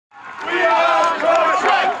We are George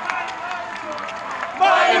Wright!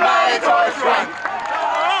 My George Wright!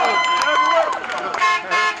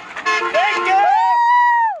 Thank you!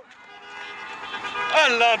 I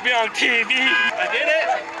love being on TV. I did it.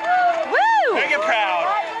 Woo! Make it proud.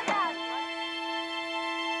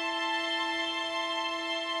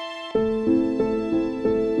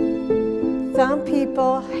 Some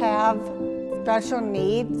people have special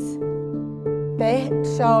needs. They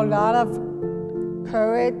show a lot of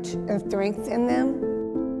courage and strength in them.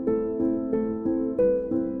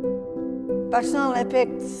 Special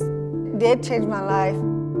Olympics did change my life.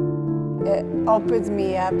 It opens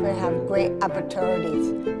me up and have great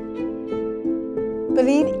opportunities.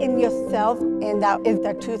 Believe in yourself, and that is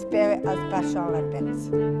the true spirit of Special Olympics.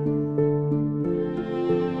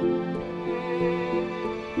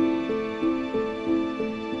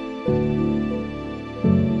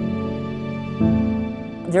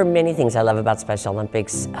 There are many things I love about Special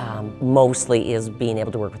Olympics. Mostly is being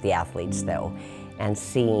able to work with the athletes, though, and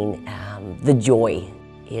seeing the joy.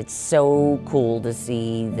 It's so cool to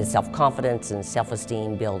see the self-confidence and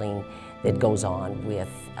self-esteem building that goes on with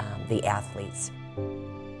the athletes.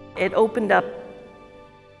 It opened up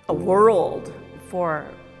a world for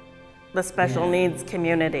the special needs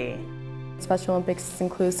community. Special Olympics is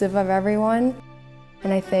inclusive of everyone,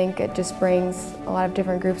 and I think it just brings a lot of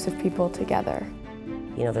different groups of people together.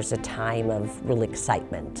 You know, there's a time of real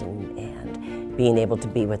excitement and being able to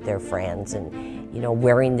be with their friends and, you know,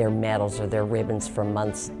 wearing their medals or their ribbons for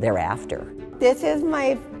months thereafter. This is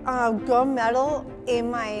my gold medal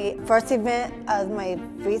in my first event of my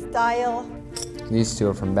freestyle. These two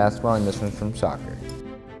are from basketball and this one's from soccer.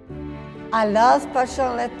 I love Special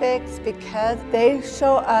Olympics because they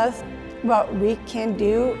show us what we can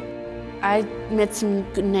do. I met some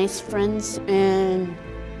good, nice friends, and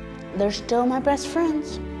they're still my best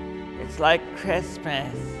friends. It's like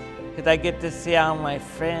Christmas, because I get to see all my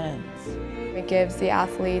friends. It gives the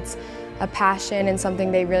athletes a passion and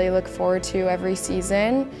something they really look forward to every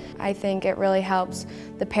season. I think it really helps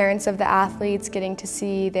the parents of the athletes getting to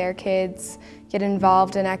see their kids get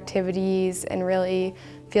involved in activities and really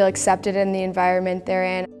feel accepted in the environment they're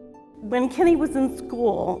in. When Kenny was in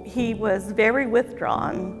school, he was very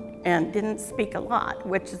withdrawn and didn't speak a lot,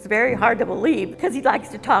 which is very hard to believe because he likes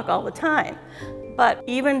to talk all the time. But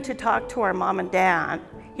even to talk to our mom and dad,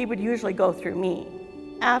 he would usually go through me.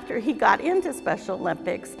 After he got into Special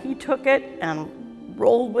Olympics, he took it and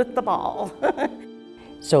rolled with the ball.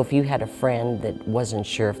 So if you had a friend that wasn't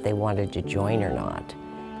sure if they wanted to join or not,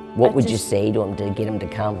 what would you say to them to get them to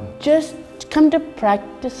come? Just come to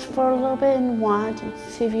practice for a little bit and watch and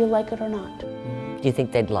see if you like it or not. Do you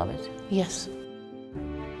think they'd love it? Yes.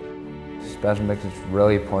 Special Olympics is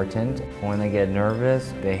really important. When I get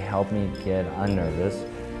nervous, they help me get unnervous.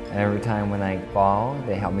 And every time when I fall,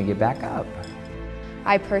 they help me get back up.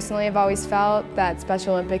 I personally have always felt that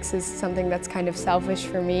Special Olympics is something that's kind of selfish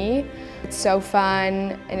for me. It's so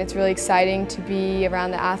fun and it's really exciting to be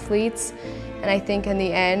around the athletes. And I think in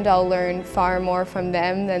the end I'll learn far more from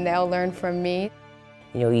them than they'll learn from me.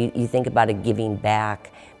 You know, you think about it giving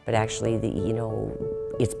back, but actually, you know,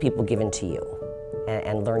 it's people giving to you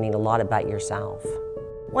and learning a lot about yourself.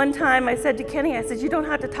 One time I said to Kenny, I said, you don't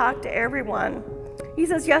have to talk to everyone. He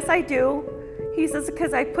says, yes, I do. He says,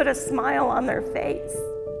 because I put a smile on their face.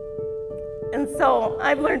 And so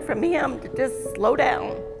I've learned from him to just slow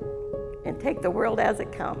down and take the world as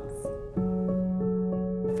it comes.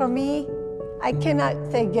 For me, I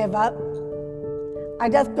cannot say give up. I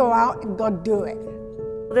just go out and go do it.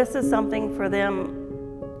 This is something for them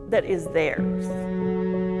that is theirs.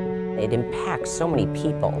 It impacts so many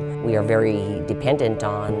people. We are very dependent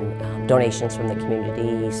on donations from the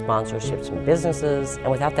community, sponsorships from businesses, and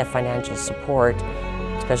without that financial support,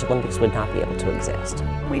 Special Olympics would not be able to exist.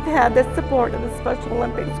 We've had the support of the Special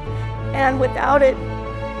Olympics, and without it,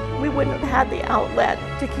 we wouldn't have had the outlet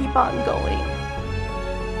to keep on going.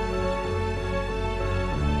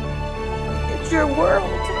 It's your world.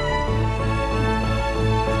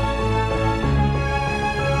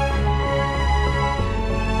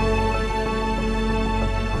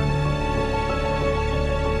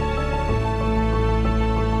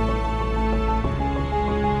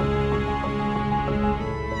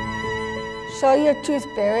 Show your true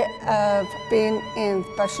spirit of being in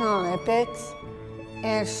Special Olympics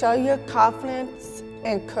and show your confidence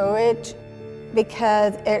and courage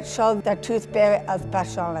because it shows the true spirit of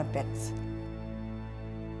Special Olympics.